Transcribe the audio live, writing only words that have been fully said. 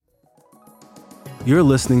You're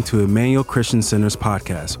listening to Emmanuel Christian Center's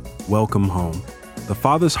podcast, Welcome Home. The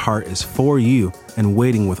Father's heart is for you and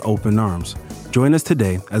waiting with open arms. Join us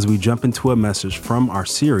today as we jump into a message from our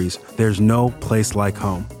series, There's No Place Like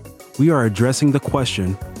Home. We are addressing the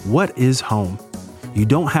question, what is home? You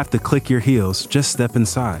don't have to click your heels, just step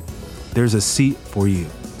inside. There's a seat for you.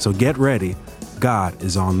 So get ready. God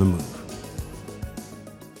is on the move.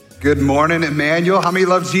 Good morning, Emmanuel. How many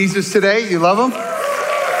love Jesus today? You love him?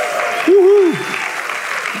 Woo-hoo.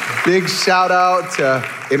 Big shout out to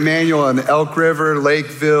Emmanuel in Elk River,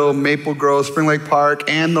 Lakeville, Maple Grove, Spring Lake Park,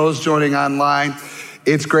 and those joining online.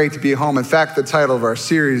 It's great to be home. In fact, the title of our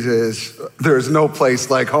series is There's No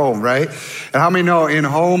Place Like Home, right? And how many know in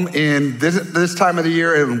home in this time of the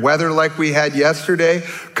year and weather like we had yesterday,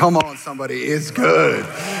 come on somebody, it's good.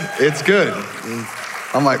 It's good.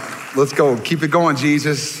 I'm like, let's go, keep it going,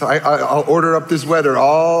 Jesus. I'll order up this weather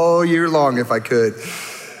all year long if I could.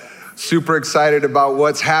 Super excited about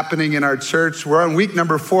what's happening in our church. We're on week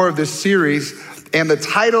number 4 of this series, and the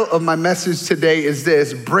title of my message today is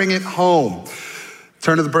this, Bring It Home.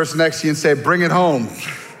 Turn to the person next to you and say, bring it home.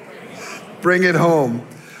 Bring it home.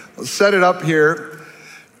 I'll set it up here.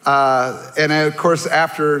 And of course,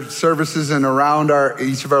 after services and around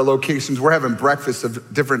each of our locations, we're having breakfasts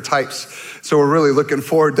of different types. So we're really looking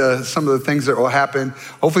forward to some of the things that will happen.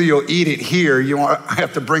 Hopefully you'll eat it here. You won't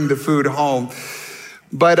have to bring the food home.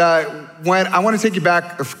 But when I want to take you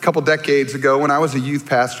back a couple decades ago when I was a youth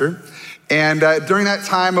pastor. And during that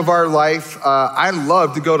time of our life, I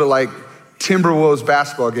loved to go to like Timberwolves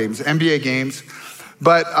basketball games, NBA games.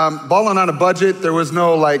 But balling on a budget, there was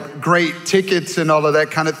no like great tickets and all of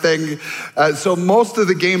that kind of thing. So most of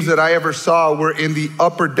the games that I ever saw were in the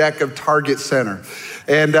upper deck of Target Center.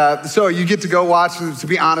 And so you get to go watch, and to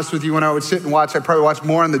be honest with you, when I would sit and watch, I probably watched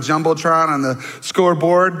more on the Jumbotron on the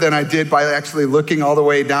scoreboard than I did by actually looking all the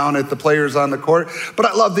way down at the players on the court. But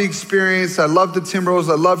I love the experience. I love the Timberwolves.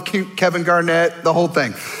 I love Kevin Garnett, the whole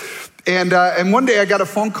thing. And one day I got a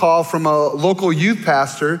phone call from a local youth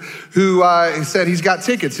pastor who said he's got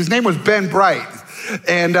tickets. His name was Ben Bright.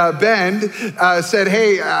 And Ben said,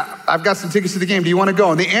 hey, I've got some tickets to the game. Do you want to go?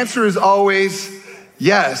 And the answer is always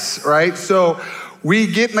yes, right? So we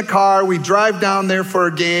get in the car, we drive down there for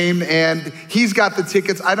a game, and he's got the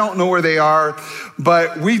tickets. I don't know where they are,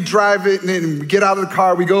 but we drive it and get out of the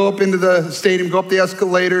car. We go up into the stadium, go up the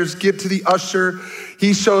escalators, get to the usher.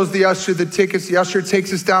 He shows the usher the tickets. The usher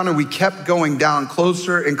takes us down, and we kept going down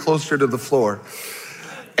closer and closer to the floor.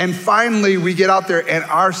 And finally, we get out there, and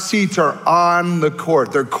our seats are on the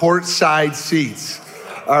court. They're courtside seats,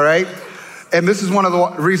 all right? And this is one of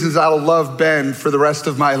the reasons I'll love Ben for the rest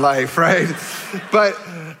of my life, right? But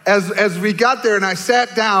as we got there and I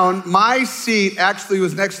sat down, my seat actually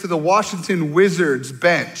was next to the Washington Wizards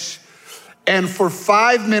bench. And for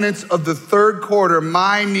 5 minutes of the third quarter,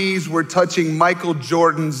 my knees were touching Michael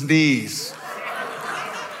Jordan's knees.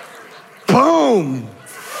 Boom!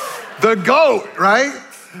 The GOAT, right?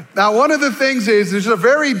 Now, one of the things is there's a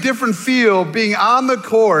very different feel being on the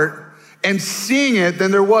court and seeing it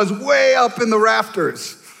than there was way up in the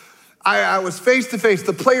rafters. I was face to face.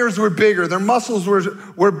 The players were bigger. Their muscles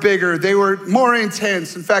were bigger. They were more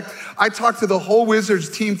intense. In fact, I talked to the whole Wizards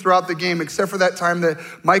team throughout the game, except for that time that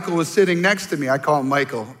Michael was sitting next to me. I call him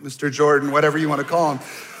Michael, Mr. Jordan, whatever you want to call him.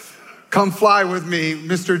 Come fly with me,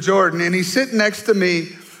 Mr. Jordan. And he's sitting next to me,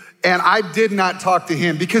 and I did not talk to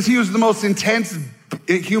him because he was the most intense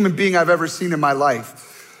human being I've ever seen in my life.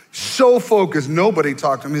 So focused, nobody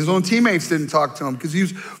talked to him. His own teammates didn't talk to him because he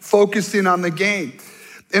was focused in on the game.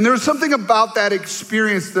 And there was something about that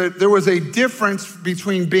experience that there was a difference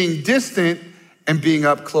between being distant and being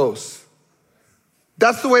up close.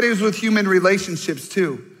 That's the way it is with human relationships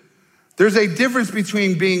too. There's a difference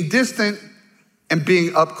between being distant and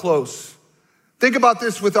being up close. Think about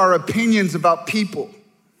this with our opinions about people.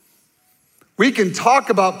 We can talk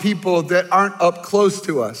about people that aren't up close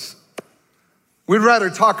to us. We'd rather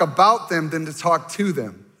talk about them than to talk to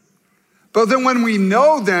them. But then when we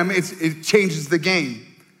know them, it changes the game.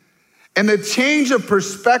 And the change of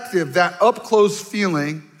perspective, that up close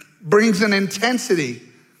feeling, brings an intensity.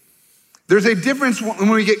 There's a difference when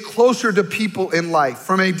we get closer to people in life.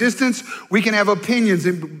 From a distance, we can have opinions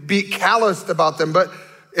and be calloused about them,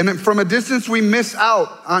 and from a distance, we miss out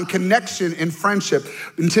on connection and friendship.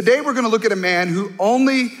 And today we're gonna look at a man who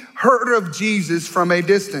only heard of Jesus from a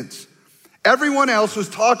distance. Everyone else was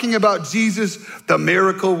talking about Jesus, the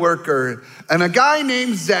miracle worker. And a guy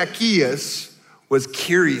named Zacchaeus was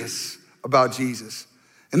curious about Jesus.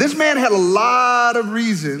 And this man had a lot of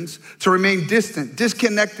reasons to remain distant,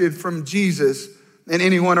 disconnected from Jesus and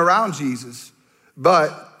anyone around Jesus. But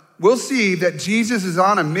we'll see that Jesus is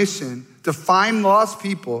on a mission to find lost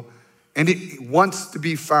people, and he wants to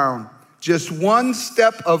be found. Just one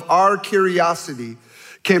step of our curiosity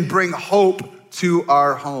can bring hope to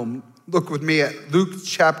our home. Look with me at Luke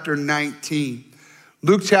chapter 19.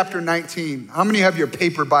 Luke chapter 19. How many have your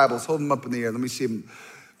paper Bibles? Hold them up in the air. Let me see them.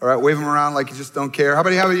 All right, wave them around like you just don't care. How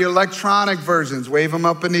many have your electronic versions? Wave them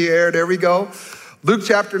up in the air. There we go. Luke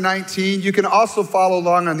chapter 19. You can also follow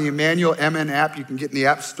along on the Emmanuel MN app. You can get in the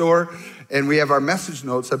App Store. And we have our message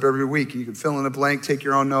notes up every week. You can fill in a blank, take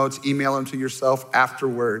your own notes, email them to yourself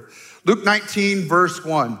afterward. Luke 19, verse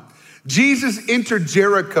 1. Jesus entered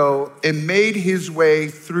Jericho and made his way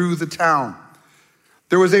through the town.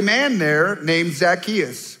 There was a man there named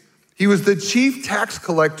Zacchaeus. He was the chief tax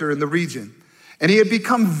collector in the region, and he had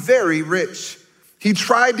become very rich. He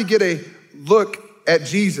tried to get a look at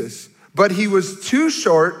Jesus, but he was too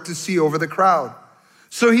short to see over the crowd.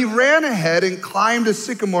 So he ran ahead and climbed a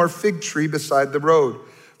sycamore fig tree beside the road,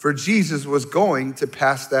 for Jesus was going to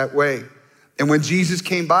pass that way. And when Jesus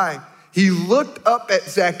came by, he looked up at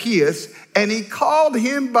Zacchaeus and he called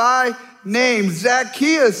him by name.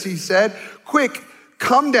 Zacchaeus, he said, quick,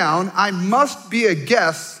 come down. I must be a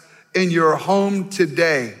guest in your home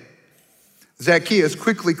today. Zacchaeus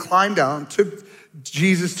quickly climbed down, took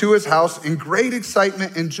Jesus to his house in great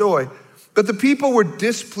excitement and joy. But the people were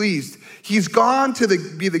displeased. He's gone to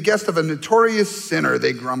be the guest of a notorious sinner,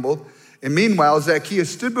 they grumbled. And meanwhile,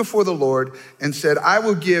 Zacchaeus stood before the Lord and said, I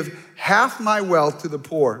will give half my wealth to the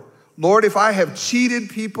poor. Lord, if I have cheated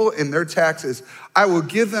people in their taxes, I will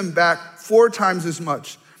give them back 4 times as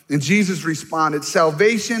much. And Jesus responded,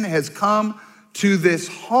 salvation has come to this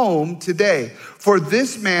home today, for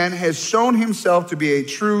this man has shown himself to be a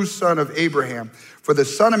true son of Abraham. For the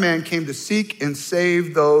Son of Man came to seek and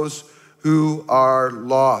save those who are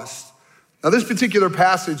lost. Now, this particular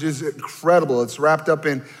passage is incredible. It's wrapped up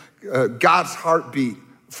in God's heartbeat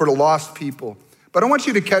for the lost people. But I want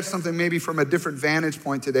you to catch something maybe from a different vantage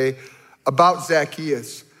point today about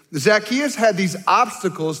Zacchaeus. Zacchaeus had these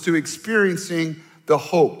obstacles to experiencing the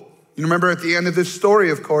hope. You remember at the end of this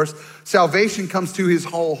story, of course, salvation comes to his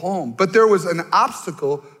whole home. But there was an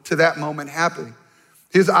obstacle to that moment happening.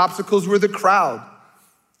 His obstacles were the crowd.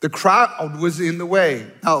 The crowd was in the way.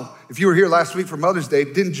 Now, if you were here last week for Mother's Day,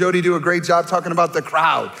 didn't Jody do a great job talking about the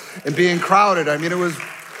crowd and being crowded? I mean, it was...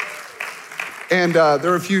 And there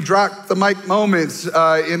were a few drop the mic moments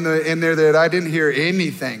in there that I didn't hear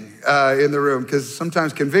anything in the room, because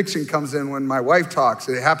sometimes conviction comes in when my wife talks.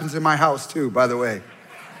 It happens in my house too, by the way.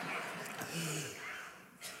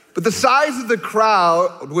 But the size of the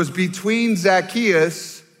crowd was between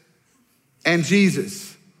Zacchaeus and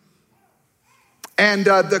Jesus. And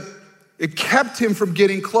it kept him from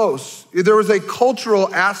getting close. There was a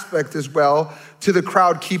cultural aspect as well to the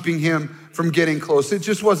crowd keeping him from getting close. It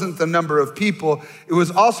just wasn't the number of people. It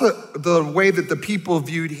was also the way that the people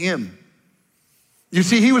viewed him. You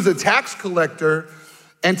see, he was a tax collector,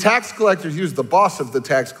 and tax collectors, he was the boss of the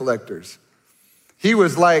tax collectors. He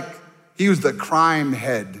was the crime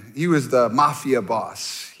head. He was the mafia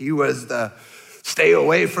boss. He was the stay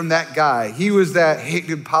away from that guy. He was that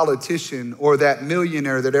hated politician or that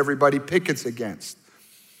millionaire that everybody pickets against.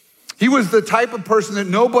 He was the type of person that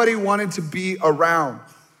nobody wanted to be around.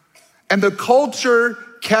 And the culture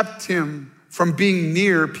kept him from being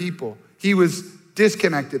near people. He was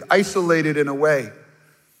disconnected, isolated in a way.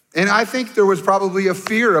 And I think there was probably a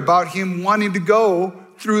fear about him wanting to go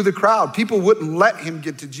through the crowd. People wouldn't let him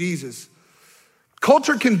get to Jesus.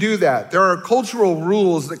 Culture can do that. There are cultural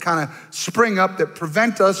rules that kind of spring up that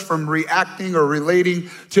prevent us from reacting or relating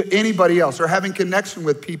to anybody else or having connection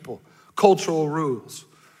with people. Cultural rules.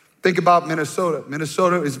 Think about Minnesota.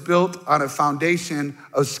 Minnesota is built on a foundation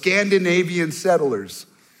of Scandinavian settlers.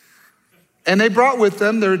 And they brought with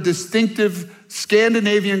them their distinctive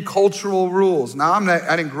Scandinavian cultural rules. Now,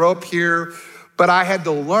 I didn't grow up here, but I had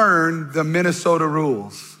to learn the Minnesota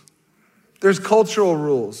rules. There's cultural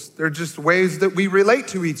rules. They're just ways that we relate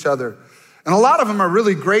to each other. And a lot of them are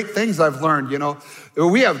really great things I've learned, you know.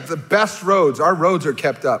 We have the best roads. Our roads are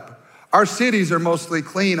kept up. Our cities are mostly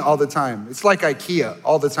clean all the time. It's like IKEA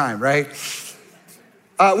all the time, right?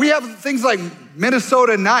 We have things like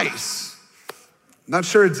Minnesota nice. Not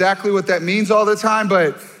sure exactly what that means all the time,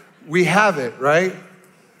 but we have it, right?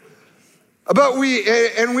 But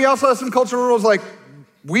we also have some cultural rules like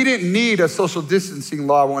we didn't need a social distancing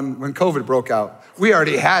law when COVID broke out. We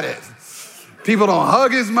already had it. People don't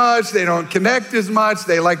hug as much. They don't connect as much.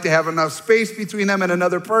 They like to have enough space between them and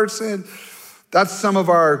another person. That's some of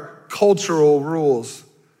our cultural rules.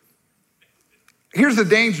 Here's the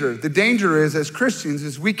danger. The danger is, as Christians,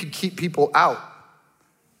 is we could keep people out.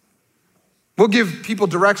 We'll give people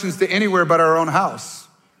directions to anywhere but our own house.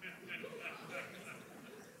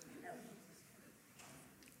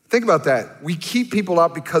 Think about that. We keep people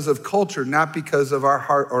out because of culture, not because of our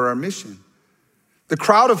heart or our mission. The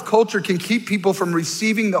crowd of culture can keep people from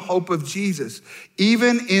receiving the hope of Jesus,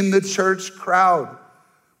 even in the church crowd.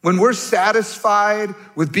 When we're satisfied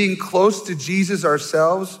with being close to Jesus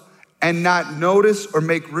ourselves and not notice or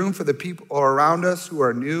make room for the people around us who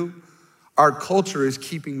are new, our culture is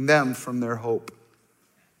keeping them from their hope.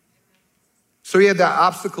 So he had that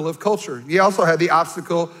obstacle of culture. He also had the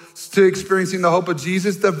obstacle to experiencing the hope of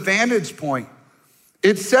Jesus, the vantage point.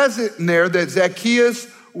 It says it in there that Zacchaeus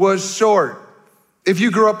was short. If you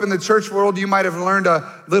grew up in the church world, you might have learned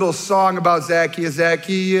a little song about Zacchaeus.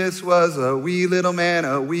 Zacchaeus was a wee little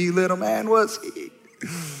man was he.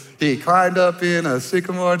 He climbed up in a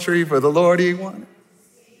sycamore tree for the Lord he wanted.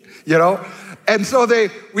 You know? And so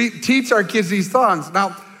we teach our kids these songs.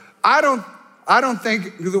 Now, I don't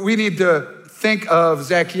think that we need to think of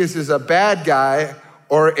Zacchaeus as a bad guy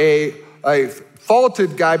or a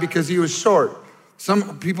faulted guy because he was short.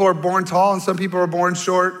 Some people are born tall and some people are born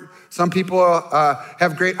short. Some people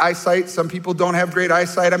have great eyesight. Some people don't have great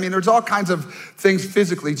eyesight. I mean, there's all kinds of things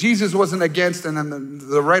physically. Jesus wasn't against, and then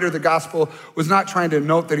the writer of the gospel was not trying to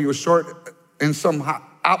note that he was short in some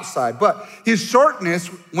outside. But his shortness,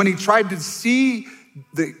 when he tried to see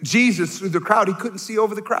Jesus through the crowd, he couldn't see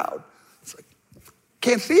over the crowd. It's like,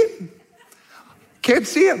 can't see it. Can't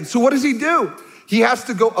see him. So what does he do? He has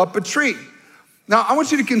to go up a tree. Now, I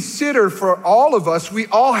want you to consider for all of us, we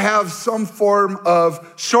all have some form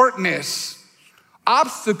of shortness,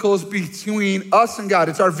 obstacles between us and God.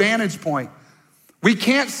 It's our vantage point. We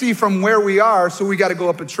can't see from where we are, so we got to go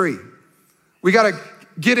up a tree. We got to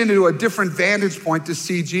get into a different vantage point to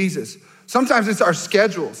see Jesus. Sometimes it's our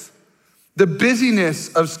schedules, the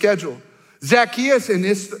busyness of schedule. Zacchaeus,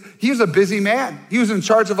 he was a busy man. He was in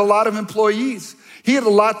charge of a lot of employees. He had a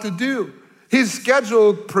lot to do. His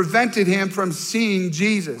schedule prevented him from seeing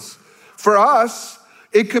Jesus. For us,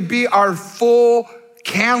 it could be our full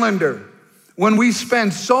calendar. When we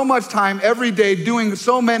spend so much time every day doing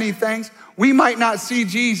so many things, we might not see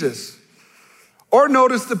Jesus or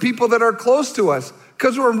notice the people that are close to us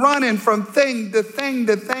because we're running from thing to thing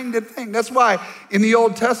to thing to thing. That's why in the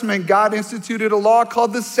Old Testament, God instituted a law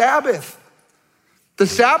called the Sabbath. The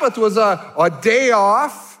Sabbath was a day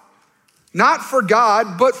off, not for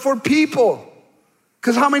God, but for people.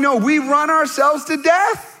 Because how many know we run ourselves to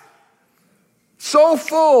death? So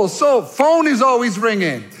full, phone is always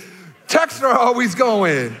ringing. Texts are always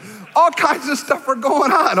going. All kinds of stuff are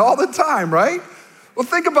going on all the time, right? Well,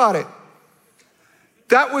 think about it.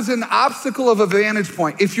 That was an obstacle of a vantage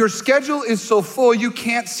point. If your schedule is so full, you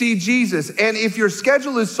can't see Jesus. And if your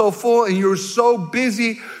schedule is so full and you're so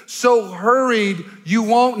busy, so hurried, you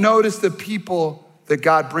won't notice the people that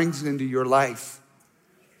God brings into your life.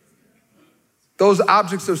 Those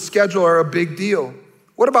objects of schedule are a big deal.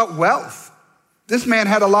 What about wealth? This man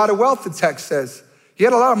had a lot of wealth, the text says. He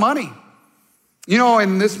had a lot of money. You know,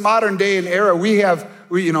 in this modern day and era,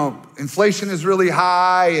 inflation is really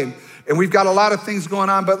high and we've got a lot of things going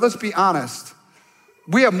on, but let's be honest.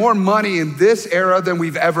 We have more money in this era than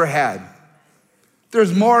we've ever had.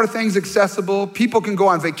 There's more things accessible. People can go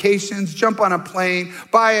on vacations, jump on a plane,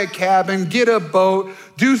 buy a cabin, get a boat,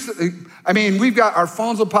 we've got our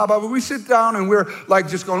phones will pop up. We sit down and we're like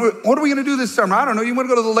just going, what are we gonna do this summer? I don't know. You wanna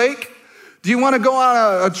go to the lake? Do you wanna go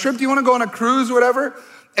on a trip? Do you wanna go on a cruise or whatever?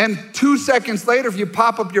 And 2 seconds later, if you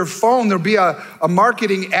pop up your phone, there'll be a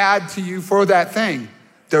marketing ad to you for that thing.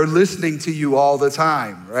 They're listening to you all the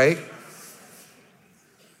time, right?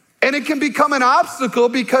 And it can become an obstacle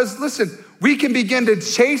because, listen, we can begin to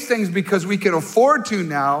chase things because we can afford to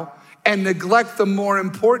now and neglect the more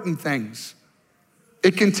important things.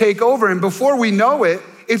 It can take over, and before we know it,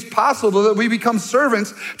 it's possible that we become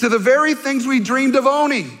servants to the very things we dreamed of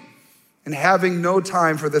owning and having no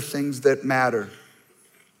time for the things that matter.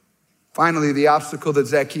 Finally, the obstacle that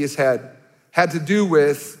Zacchaeus had to do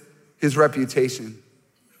with his reputation.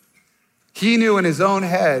 He knew in his own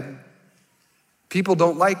head, people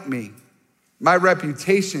don't like me. My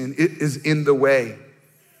reputation is in the way.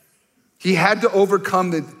 He had to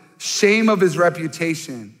overcome the shame of his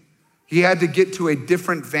reputation. He had to get to a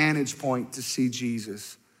different vantage point to see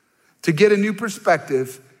Jesus. To get a new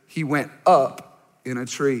perspective, he went up in a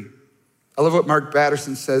tree. I love what Mark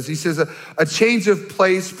Batterson says. He says, a change of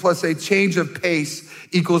place plus a change of pace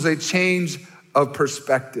equals a change of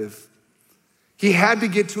perspective. He had to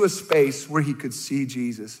get to a space where he could see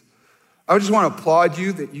Jesus. I just want to applaud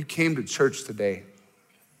you that you came to church today.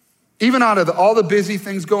 Even out of all the busy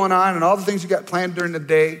things going on and all the things you got planned during the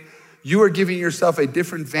day, you are giving yourself a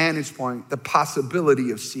different vantage point, the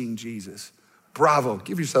possibility of seeing Jesus. Bravo.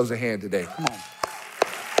 Give yourselves a hand today. Come on.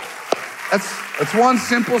 That's one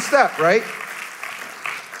simple step, right?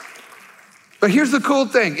 But here's the cool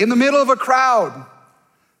thing. In the middle of a crowd,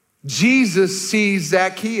 Jesus sees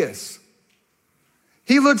Zacchaeus.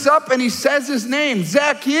 He looks up and he says his name,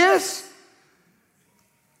 Zacchaeus,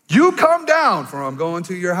 you come down, for I'm going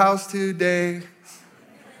to your house today.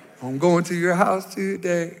 I'm going to your house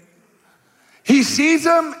today. He sees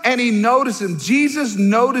him and he notices him. Jesus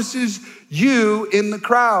notices you in the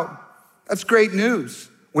crowd. That's great news.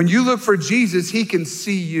 When you look for Jesus, he can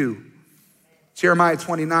see you. Jeremiah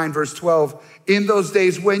 29, verse 12, in those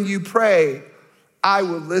days when you pray, I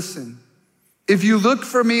will listen. If you look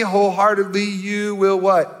for me wholeheartedly, you will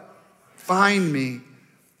what? Find me.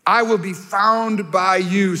 I will be found by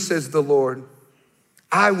you, says the Lord.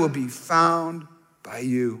 I will be found by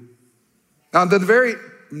you. Now, the very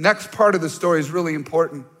next part of the story is really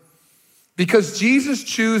important because Jesus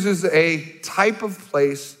chooses a type of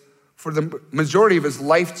place for the majority of his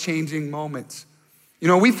life-changing moments. You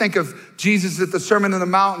know, we think of Jesus at the Sermon on the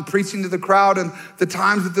Mount and preaching to the crowd and the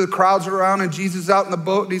times that the crowds are around and Jesus is out in the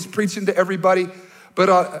boat and he's preaching to everybody.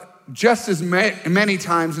 But just as many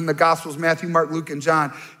times in the Gospels, Matthew, Mark, Luke, and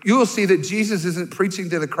John, you will see that Jesus isn't preaching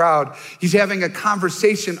to the crowd. He's having a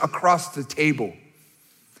conversation across the table.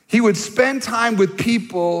 He would spend time with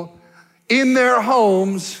people in their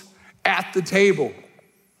homes at the table.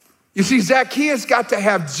 You see, Zacchaeus got to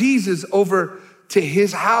have Jesus over to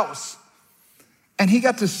his house. And he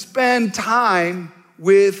got to spend time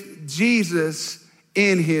with Jesus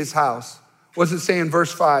in his house. What does it say in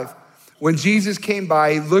verse 5? When Jesus came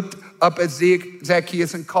by, he looked up at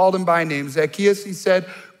Zacchaeus and called him by name. Zacchaeus, he said,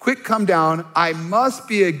 quick, come down. I must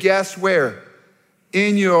be a guest where?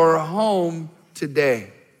 In your home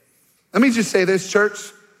today. Let me just say this, church.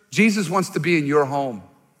 Jesus wants to be in your home.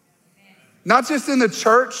 Not just in the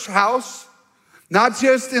church house, not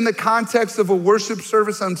just in the context of a worship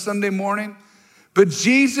service on Sunday morning, but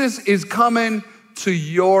Jesus is coming to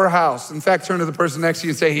your house. In fact, turn to the person next to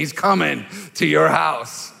you and say, he's coming to your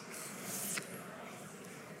house.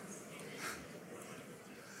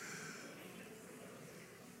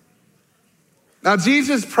 Now,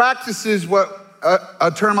 Jesus practices what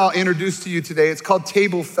a term I'll introduce to you today. It's called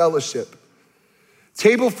table fellowship.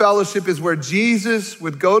 Table fellowship is where Jesus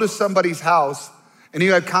would go to somebody's house and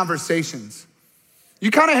you had conversations. You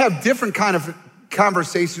kind of have different kind of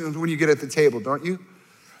conversations when you get at the table, don't you?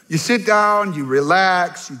 You sit down, you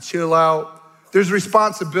relax, you chill out. There's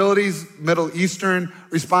responsibilities, Middle Eastern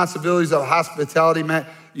responsibilities of hospitality, man.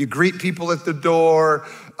 You greet people at the door.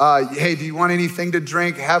 Hey, do you want anything to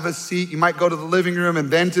drink? Have a seat. You might go to the living room and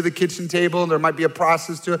then to the kitchen table. There might be a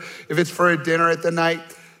process to it if it's for a dinner at the night.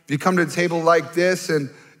 If you come to a table like this and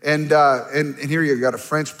here you got a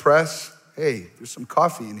French press. Hey, there's some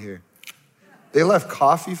coffee in here. They left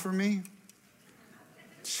coffee for me?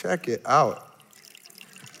 Check it out.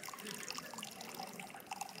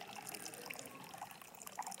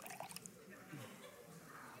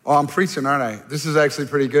 Oh, I'm preaching, aren't I? This is actually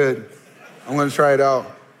pretty good. I'm gonna try it out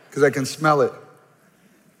because I can smell it.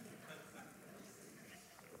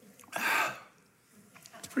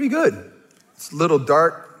 It's pretty good. It's a little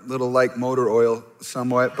dark, little like motor oil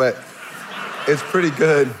somewhat, but it's pretty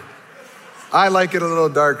good. I like it a little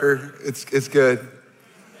darker. It's good.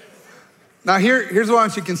 Now here's what I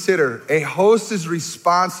want you to consider. A host is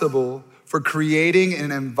responsible for creating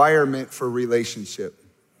an environment for relationship.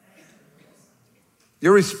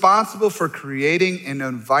 You're responsible for creating an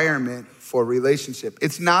environment for relationship.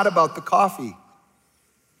 It's not about the coffee.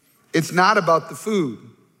 It's not about the food.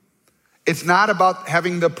 It's not about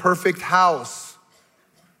having the perfect house.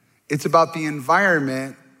 It's about the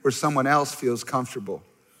environment where someone else feels comfortable.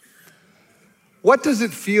 What does it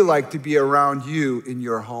feel like to be around you in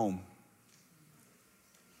your home?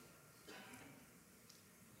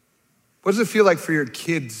 What does it feel like for your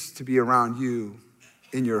kids to be around you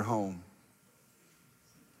in your home?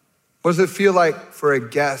 What does it feel like for a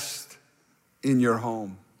guest in your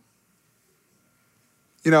home?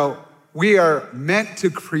 You know, we are meant to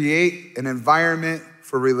create an environment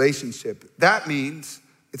for relationship. That means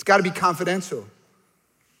it's got to be confidential.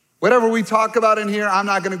 Whatever we talk about in here, I'm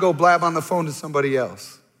not going to go blab on the phone to somebody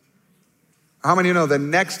else. How many of you know the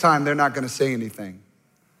next time they're not going to say anything?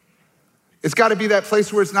 It's got to be that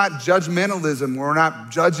place where it's not judgmentalism, where we're not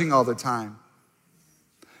judging all the time.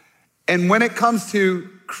 And when it comes to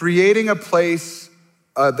creating a place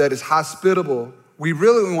that is hospitable, we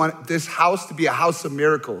really want this house to be a house of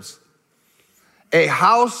miracles. A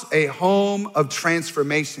house, a home of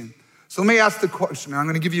transformation. So let me ask the question. I'm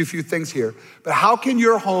going to give you a few things here. But how can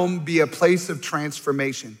your home be a place of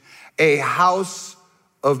transformation, a house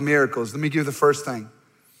of miracles? Let me give you the first thing.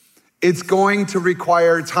 It's going to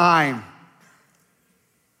require time.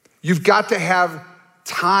 You've got to have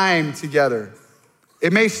time together.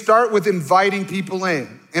 It may start with inviting people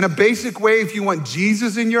in. In a basic way, if you want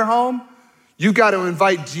Jesus in your home, you've got to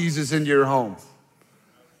invite Jesus into your home.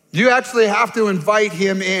 You actually have to invite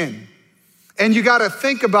him in. And you got to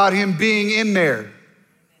think about him being in there.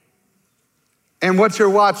 And what you're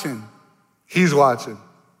watching, he's watching.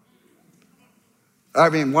 I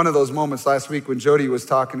mean, one of those moments last week when Jody was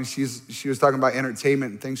talking, she was talking about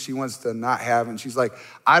entertainment and things she wants to not have. And she's like,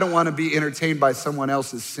 I don't want to be entertained by someone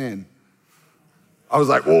else's sin. I was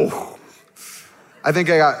like, whoa. I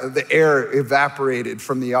think I got the air evaporated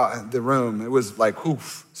from the room. It was like,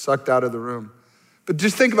 whoof, sucked out of the room. But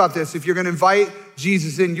just think about this. If you're going to invite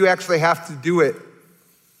Jesus in, you actually have to do it.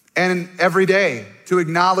 And every day to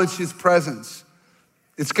acknowledge his presence.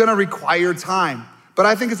 It's going to require time. But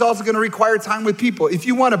I think it's also going to require time with people. If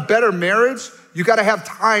you want a better marriage, you got to have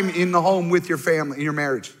time in the home with your family, in your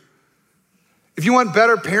marriage. If you want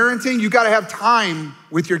better parenting, you got to have time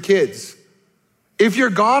with your kids. If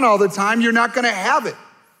you're gone all the time, you're not going to have it.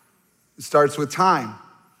 It starts with time.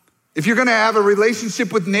 If you're going to have a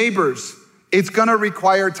relationship with neighbors, it's going to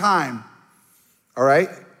require time. All right?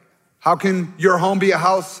 How can your home be a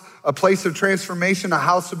house, a place of transformation, a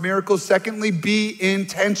house of miracles? Secondly, be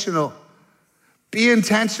intentional. Be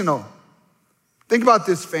intentional. Think about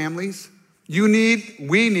this, families. We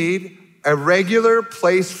need a regular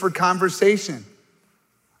place for conversation.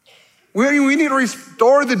 We need to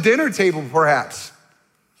restore the dinner table, perhaps.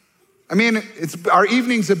 I mean, our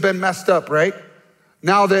evenings have been messed up, right?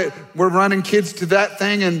 Now that we're running kids to that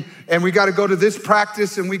thing and we got to go to this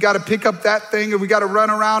practice and we got to pick up that thing and we got to run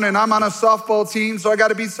around and I'm on a softball team, so I got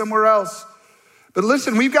to be somewhere else. But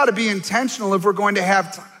listen, we've got to be intentional if we're going to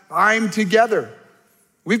have time together.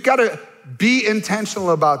 We've got to be intentional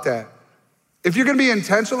about that. If you're going to be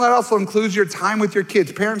intentional, that also includes your time with your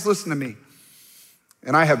kids. Parents, listen to me.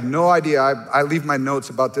 And I have no idea. I leave my notes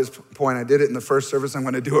about this point. I did it in the first service. I'm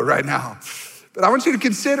going to do it right now. But I want you to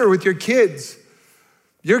consider with your kids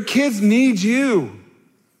need you.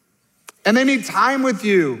 And they need time with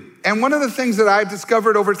you. And one of the things that I've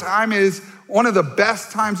discovered over time is one of the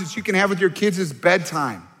best times that you can have with your kids is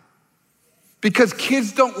bedtime. Because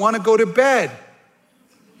kids don't want to go to bed.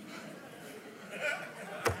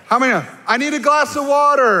 How many know? I need a glass of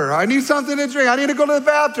water. I need something to drink. I need to go to the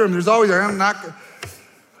bathroom. There's always, I'm not.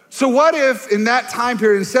 So what if in that time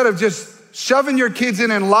period, instead of just shoving your kids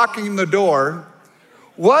in and locking the door,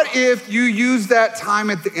 what if you use that time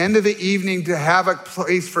at the end of the evening to have a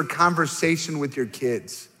place for conversation with your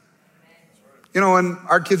kids? You know, when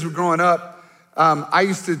our kids were growing up, I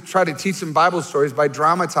used to try to teach them Bible stories by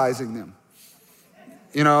dramatizing them.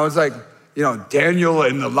 You know, it was like, you know, Daniel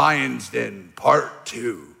and the Lion's Den, part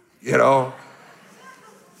 2, you know?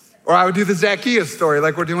 Or I would do the Zacchaeus story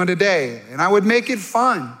like we're doing today, and I would make it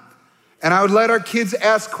fun. And I would let our kids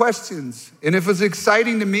ask questions. And if it was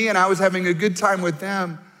exciting to me and I was having a good time with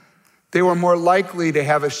them, they were more likely to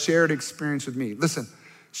have a shared experience with me. Listen,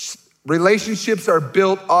 relationships are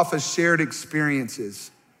built off of shared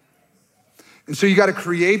experiences. And so you got to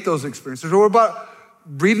create those experiences. Or what about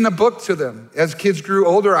reading a book to them? As kids grew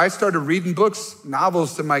older, I started reading books,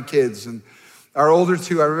 novels to my kids. And our older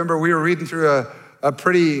two, I remember we were reading through a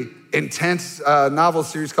pretty intense novel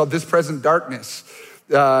series called This Present Darkness.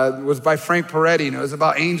 It was by Frank Peretti, and it was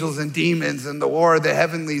about angels and demons and the war of the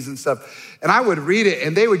heavenlies and stuff. And I would read it,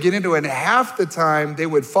 and they would get into it, and half the time, they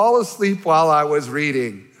would fall asleep while I was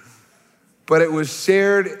reading. But it was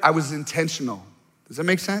shared, I was intentional. Does that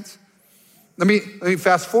make sense? Let me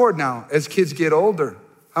fast forward now. As kids get older,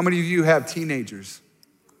 how many of you have teenagers?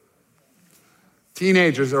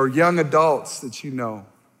 Teenagers or young adults that you know.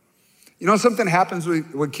 You know, something happens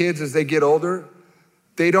with kids as they get older.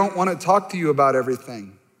 They don't want to talk to you about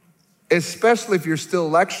everything, especially if you're still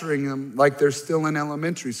lecturing them like they're still in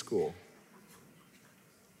elementary school.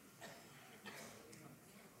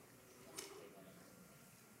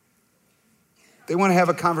 They want to have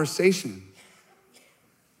a conversation.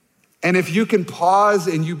 And if you can pause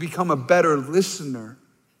and you become a better listener,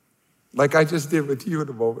 like I just did with you in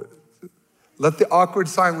a moment, let the awkward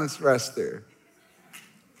silence rest there.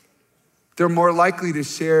 They're more likely to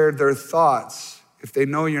share their thoughts if they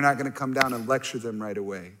know you're not going to come down and lecture them right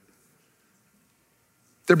away.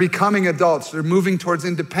 They're becoming adults. They're moving towards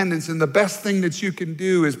independence. And the best thing that you can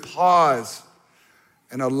do is pause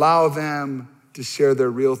and allow them to share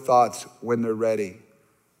their real thoughts when they're ready.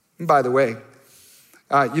 And by the way,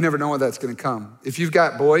 You never know when that's gonna come. If you've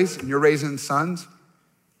got boys and you're raising sons,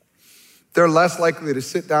 they're less likely to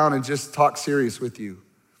sit down and just talk serious with you.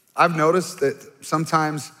 I've noticed that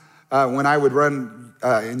sometimes when I would run,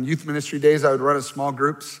 in youth ministry days, I would run in small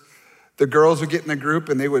groups. The girls would get in a group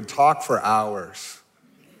and they would talk for hours.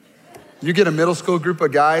 You get a middle school group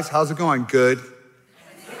of guys, how's it going? Good.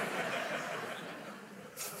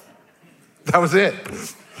 That was it.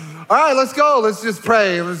 All right, let's go. Let's just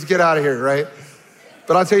pray and let's get out of here, right?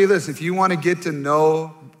 But I'll tell you this, if you want to get to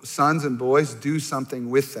know sons and boys, do something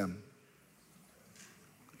with them.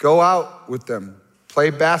 Go out with them, play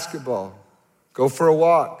basketball, go for a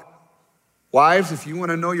walk. Wives, if you want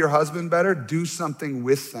to know your husband better, do something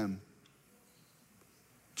with them.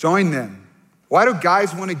 Join them. Why do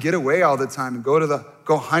guys want to get away all the time and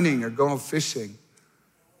go hunting or go fishing?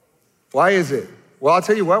 Why is it? Well, I'll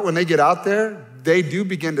tell you what, when they get out there, they do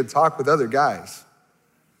begin to talk with other guys.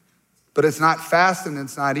 But it's not fast and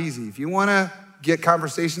it's not easy. If you want to get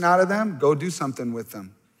conversation out of them, go do something with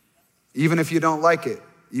them. Even if you don't like it,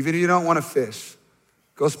 even if you don't want to fish,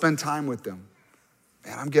 go spend time with them.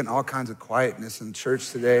 Man, I'm getting all kinds of quietness in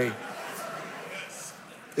church today.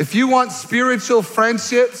 If you want spiritual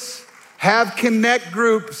friendships, have connect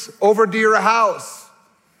groups over to your house.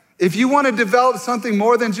 If you want to develop something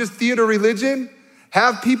more than just theater religion,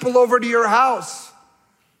 have people over to your house.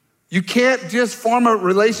 You can't just form a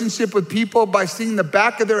relationship with people by seeing the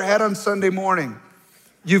back of their head on Sunday morning.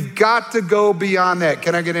 You've got to go beyond that.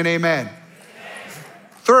 Can I get an amen?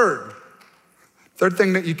 Third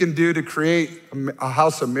thing that you can do to create a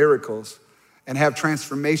house of miracles and have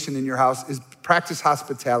transformation in your house is practice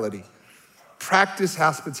hospitality. Practice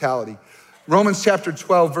hospitality. Romans chapter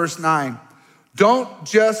 12, verse 9. Don't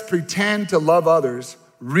just pretend to love others,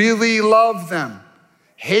 really love them.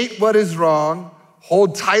 Hate what is wrong,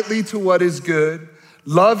 hold tightly to what is good,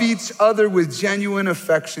 love each other with genuine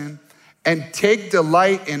affection, and take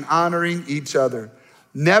delight in honoring each other.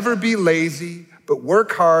 Never be lazy, but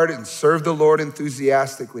work hard and serve the Lord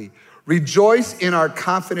enthusiastically. Rejoice in our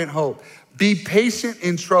confident hope. Be patient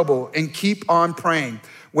in trouble and keep on praying.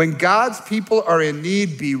 When God's people are in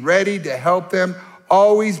need, be ready to help them.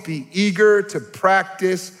 Always be eager to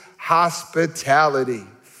practice hospitality.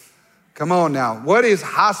 Come on now. What is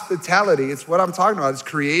hospitality? It's what I'm talking about. It's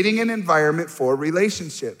creating an environment for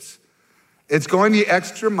relationships. It's going the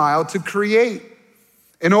extra mile to create.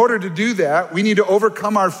 In order to do that, we need to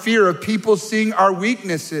overcome our fear of people seeing our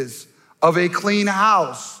weaknesses of a clean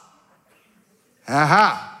house.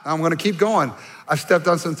 I'm going to keep going. I stepped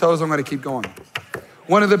on some toes. I'm going to keep going.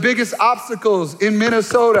 One of the biggest obstacles in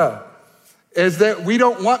Minnesota is that we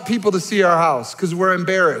don't want people to see our house because we're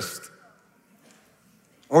embarrassed.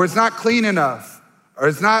 Or it's not clean enough, or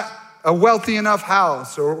it's not a wealthy enough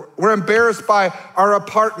house, or we're embarrassed by our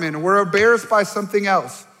apartment, or we're embarrassed by something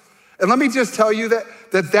else. And let me just tell you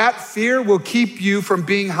that fear will keep you from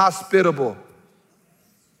being hospitable.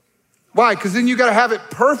 Why? Because then you got to have it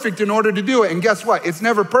perfect in order to do it. And guess what? It's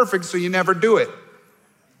never perfect, so you never do it.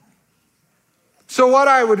 So what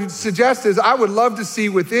I would suggest is I would love to see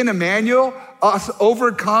within Emmanuel us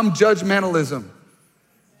overcome judgmentalism.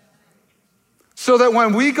 So that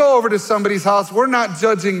when we go over to somebody's house, we're not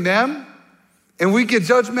judging them, and we get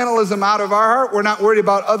judgmentalism out of our heart. We're not worried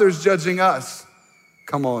about others judging us.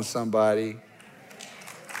 Come on, somebody.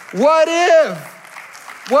 What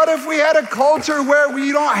if we had a culture where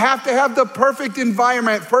we don't have to have the perfect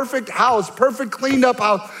environment, perfect house, perfect cleaned up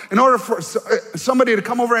house in order for somebody to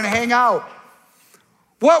come over and hang out?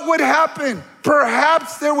 What would happen?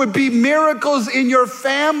 Perhaps there would be miracles in your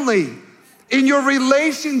family, in your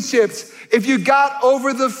relationships, if you got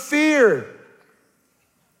over the fear.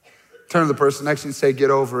 Turn to the person next to you and say,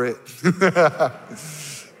 get over it.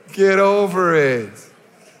 Get over it.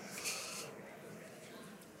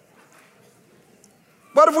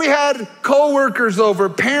 What if we had coworkers over,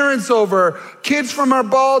 parents over, kids from our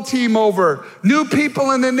ball team over, new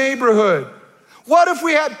people in the neighborhood? What if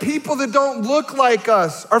we had people that don't look like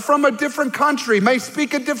us, are from a different country, may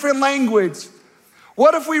speak a different language?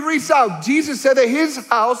 What if we reach out? Jesus said that his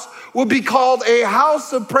house will be called a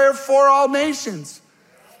house of prayer for all nations.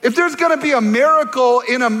 If there's gonna be a miracle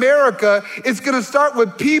in America, it's gonna start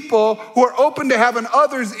with people who are open to having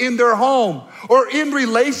others in their home or in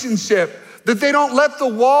relationship, that they don't let the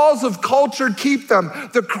walls of culture keep them,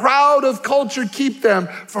 the crowd of culture keep them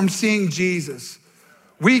from seeing Jesus.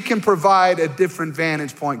 We can provide a different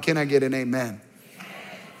vantage point. Can I get an amen?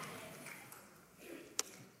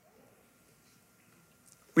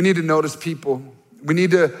 We need to notice people. We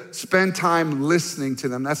need to spend time listening to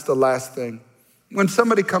them. That's the last thing. When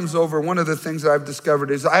somebody comes over, one of the things that I've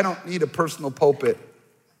discovered is I don't need a personal pulpit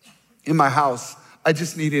in my house. I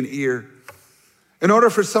just need an ear. In order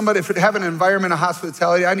for somebody to have an environment of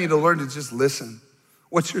hospitality, I need to learn to just listen.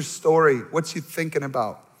 What's your story? What you thinking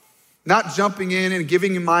about? Not jumping in and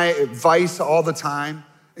giving you my advice all the time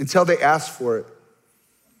until they ask for it.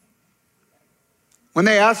 When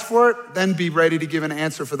they ask for it, then be ready to give an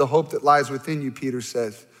answer for the hope that lies within you, Peter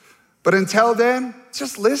says. But until then,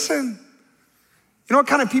 just listen. You know what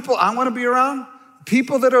kind of people I want to be around?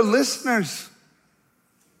 People that are listeners.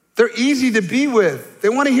 They're easy to be with. They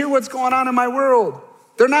want to hear what's going on in my world.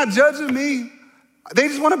 They're not judging me. They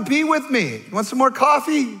just want to be with me. You want some more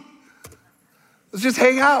coffee? Let's just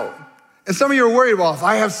hang out. And some of you are worried, well, if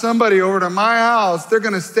I have somebody over to my house, they're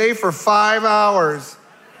going to stay for 5 hours.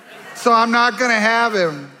 So I'm not going to have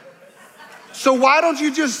him. So why don't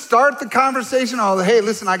you just start the conversation? Oh, hey,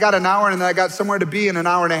 listen, I got an hour and then I got somewhere to be in an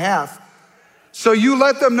hour and a half. So you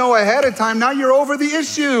let them know ahead of time. Now you're over the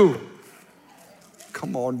issue.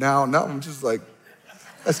 Come on now. Now I'm just like,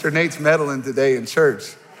 Pastor Nate's meddling today in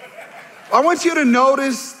church. I want you to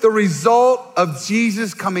notice the result of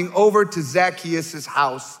Jesus coming over to Zacchaeus'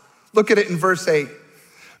 house. Look at it in verse 8.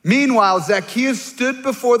 Meanwhile, Zacchaeus stood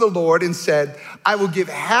before the Lord and said, I will give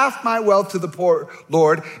half my wealth to the poor,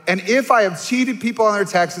 Lord, and if I have cheated people on their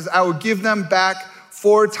taxes, I will give them back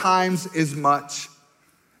 4 times as much.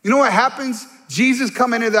 You know what happens? Jesus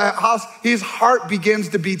come into the house, his heart begins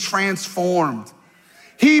to be transformed.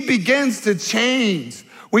 He begins to change.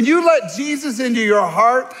 When you let Jesus into your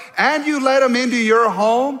heart and you let him into your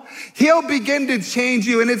home, he'll begin to change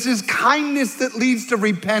you. And it's his kindness that leads to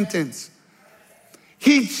repentance.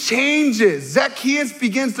 He changes. Zacchaeus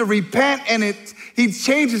begins to repent and he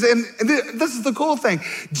changes. And this is the cool thing.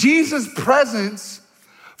 Jesus' presence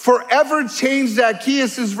forever changed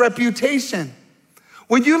Zacchaeus' reputation.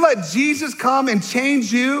 When you let Jesus come and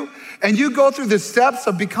change you, and you go through the steps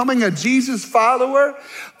of becoming a Jesus follower,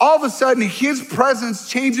 all of a sudden his presence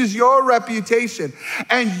changes your reputation.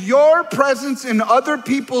 And your presence in other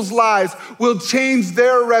people's lives will change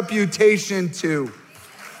their reputation too.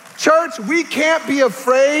 Church, we can't be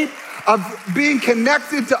afraid of being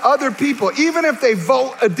connected to other people, even if they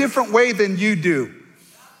vote a different way than you do.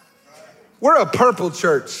 We're a purple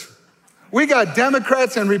church. We got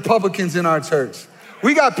Democrats and Republicans in our church.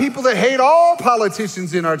 We got people that hate all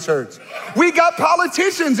politicians in our church. We got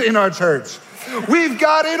politicians in our church. We've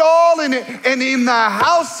got it all in it. And in the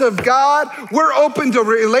house of God, we're open to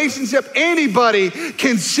relationship. Anybody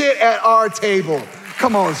can sit at our table.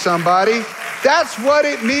 Come on, somebody. That's what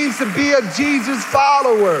it means to be a Jesus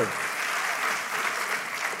follower.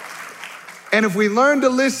 And if we learn to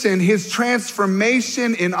listen, his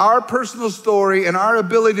transformation in our personal story and our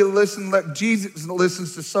ability to listen, let Jesus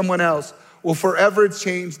listens to someone else, will forever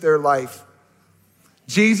change their life.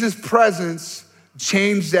 Jesus' presence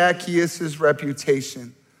changed Zacchaeus'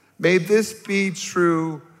 reputation. May this be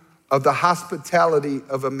true of the hospitality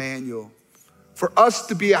of Emmanuel. For us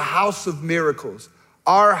to be a house of miracles,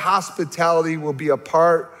 our hospitality will be a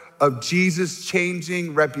part of Jesus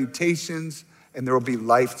changing reputations, and there will be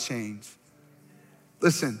life change.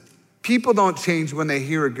 Listen, people don't change when they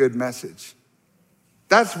hear a good message.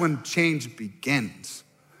 That's when change begins.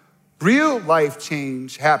 Real life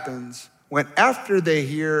change happens when after they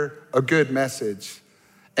hear a good message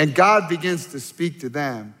and God begins to speak to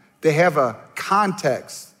them, they have a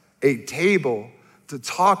context, a table to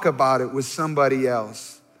talk about it with somebody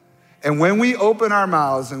else. And when we open our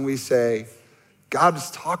mouths and we say, God is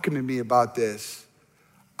talking to me about this,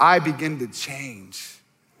 I begin to change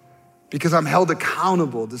because I'm held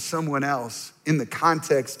accountable to someone else in the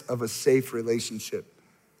context of a safe relationship.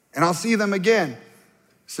 And I'll see them again.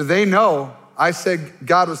 So they know I said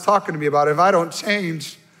God was talking to me about it. If I don't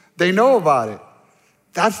change, they know about it.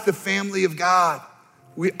 That's the family of God.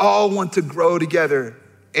 We all want to grow together,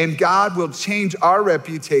 and God will change our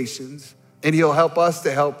reputations, and he'll help us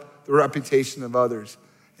to help the reputation of others.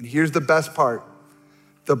 And here's the best part.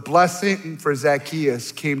 The blessing for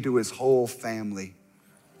Zacchaeus came to his whole family.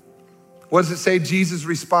 What does it say? Jesus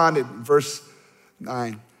responded in verse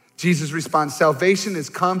 9. Jesus responds, salvation has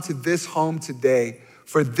come to this home today,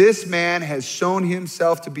 for this man has shown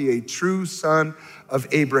himself to be a true son of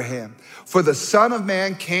Abraham. For the Son of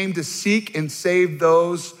Man came to seek and save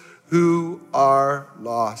those who are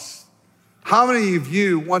lost. How many of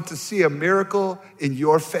you want to see a miracle in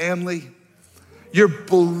your family? You're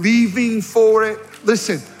believing for it.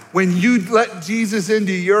 Listen, when you let Jesus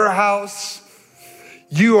into your house,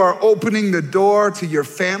 you are opening the door to your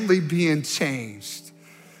family being changed.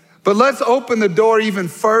 But let's open the door even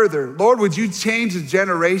further. Lord, would you change a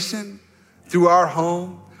generation through our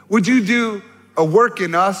home? Would you do a work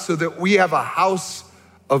in us so that we have a house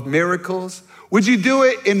of miracles? Would you do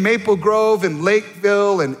it in Maple Grove and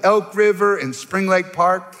Lakeville and Elk River and Spring Lake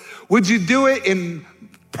Park? Would you do it in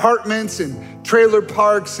apartments and trailer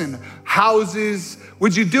parks and houses?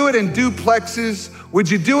 Would you do it in duplexes? Would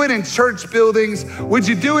you do it in church buildings? Would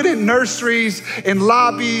you do it in nurseries, in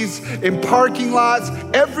lobbies, in parking lots?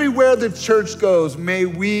 Everywhere the church goes, may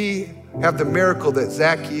we have the miracle that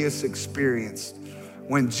Zacchaeus experienced.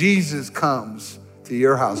 When Jesus comes to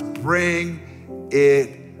your house, bring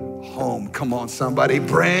it home. Come on, somebody,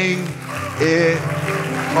 bring it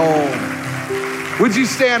home. Would you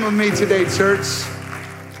stand with me today, church?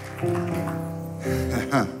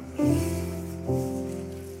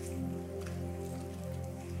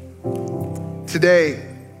 Today,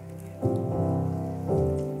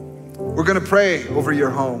 we're gonna pray over your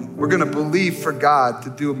home. We're gonna believe for God to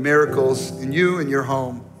do miracles in you and your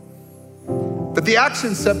home. But the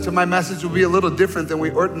action step to my message will be a little different than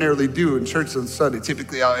we ordinarily do in church on Sunday.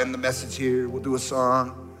 Typically, I'll end the message here. We'll do a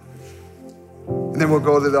song. And then we'll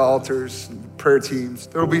go to the altars, and prayer teams.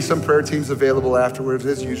 There will be some prayer teams available afterwards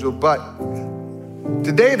as usual. But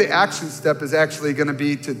today, the action step is actually gonna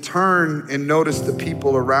be to turn and notice the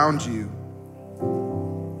people around you.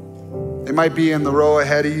 They might be in the row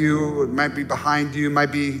ahead of you, it might be behind you, it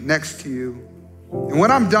might be next to you. And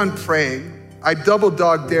when I'm done praying, I double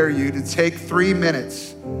dog dare you to take 3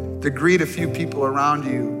 minutes to greet a few people around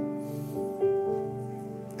you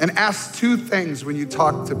and ask 2 things when you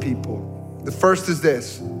talk to people. The first is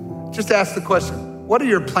this, just ask the question, what are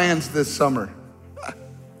your plans this summer?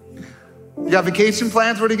 You got vacation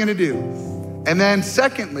plans? What are you gonna do? And then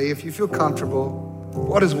secondly, if you feel comfortable,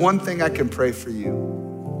 what is one thing I can pray for you?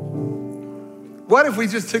 What if we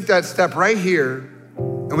just took that step right here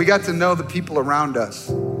and we got to know the people around us?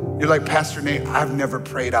 You're like, Pastor Nate, I've never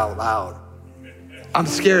prayed out loud. I'm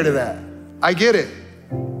scared of that. I get it.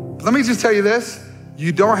 But let me just tell you this.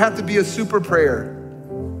 You don't have to be a super prayer.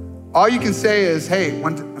 All you can say is, hey,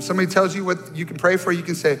 when somebody tells you what you can pray for, you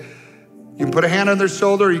can say, you can put a hand on their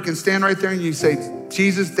shoulder, or you can stand right there and you say,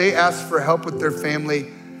 Jesus, they asked for help with their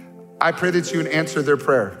family. I pray that you would answer their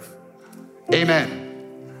prayer. Amen.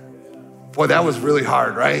 Boy, that was really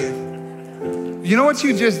hard, right? You know what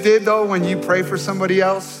you just did though when you pray for somebody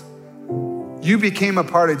else? You became a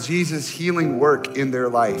part of Jesus' healing work in their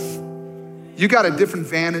life. You got a different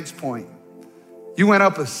vantage point. You went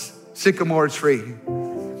up a sycamore tree.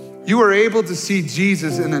 You were able to see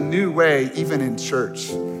Jesus in a new way, even in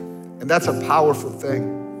church. And that's a powerful thing.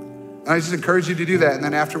 And I just encourage you to do that. And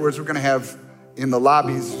then afterwards, we're gonna have in the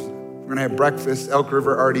lobbies, we're gonna have breakfast. Elk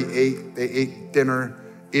River already ate. They ate dinner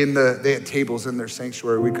they had tables in their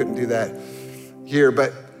sanctuary. We couldn't do that here,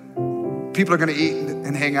 but people are gonna eat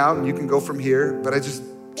and hang out and you can go from here, but I just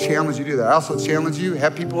challenge you to do that. I also challenge you,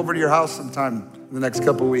 have people over to your house sometime in the next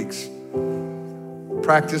couple of weeks.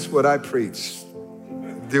 Practice what I preach.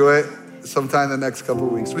 Do it sometime in the next couple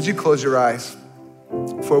of weeks. Would you close your eyes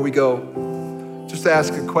before we go? Just to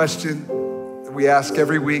ask a question that we ask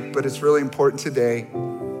every week, but it's really important today,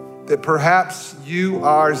 that perhaps you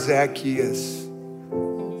are Zacchaeus.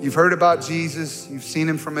 You've heard about Jesus, you've seen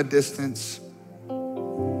him from a distance,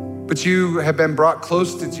 but you have been brought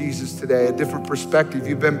close to Jesus today, a different perspective.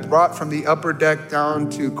 You've been brought from the upper deck down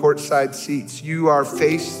to courtside seats. You are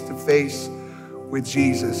face to face with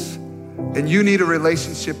Jesus, and you need a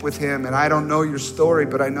relationship with him. And I don't know your story,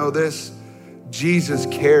 but I know this, Jesus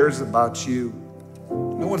cares about you.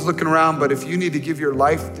 No one's looking around, but if you need to give your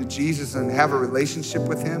life to Jesus and have a relationship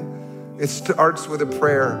with him, it starts with a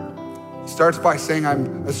prayer. It starts by saying,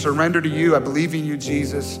 I surrender to you, I believe in you,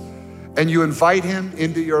 Jesus. And you invite him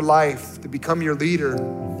into your life to become your leader.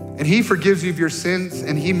 And he forgives you of your sins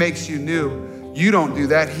and he makes you new. You don't do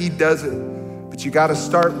that, he does it. But you gotta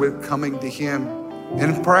start with coming to him.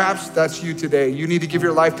 And perhaps that's you today. You need to give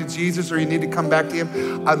your life to Jesus or you need to come back to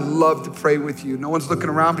him. I'd love to pray with you. No one's looking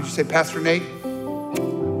around, but you say, Pastor Nate,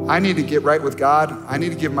 I need to get right with God. I need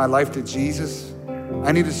to give my life to Jesus.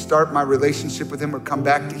 I need to start my relationship with him or come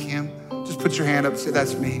back to him. Just put your hand up and say,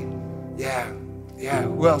 that's me. Yeah.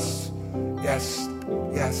 Who else? Yes.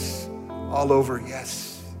 All over.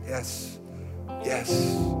 Yes.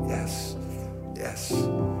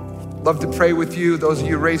 Love to pray with you. Those of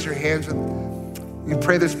you who raise your hands, you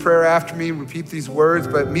pray this prayer after me, repeat these words,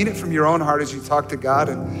 but mean it from your own heart as you talk to God.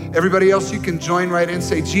 And everybody else, you can join right in.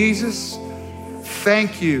 Say, Jesus,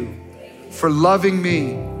 thank you for loving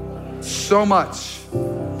me so much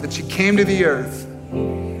that you came to the earth,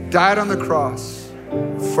 died on the cross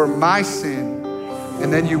for my sin,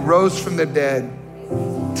 and then you rose from the dead.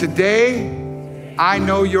 Today, I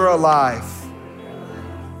know you're alive.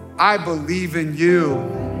 I believe in you,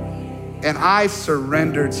 and I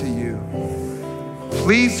surrender to you.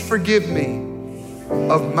 Please forgive me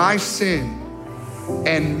of my sin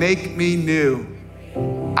and make me new.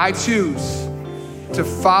 I choose to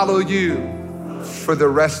follow you for the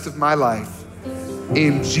rest of my life.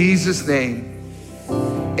 In Jesus' name,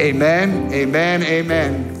 amen, amen,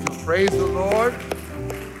 amen. Praise the Lord.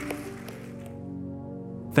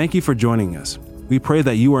 Thank you for joining us. We pray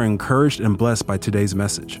that you are encouraged and blessed by today's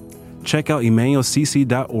message. Check out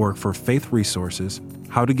emmanuelcc.org for faith resources,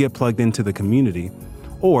 how to get plugged into the community,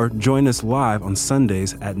 or join us live on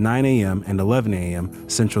Sundays at 9 a.m. and 11 a.m.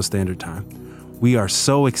 Central Standard Time. We are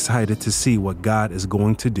so excited to see what God is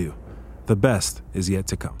going to do. The best is yet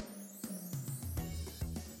to come.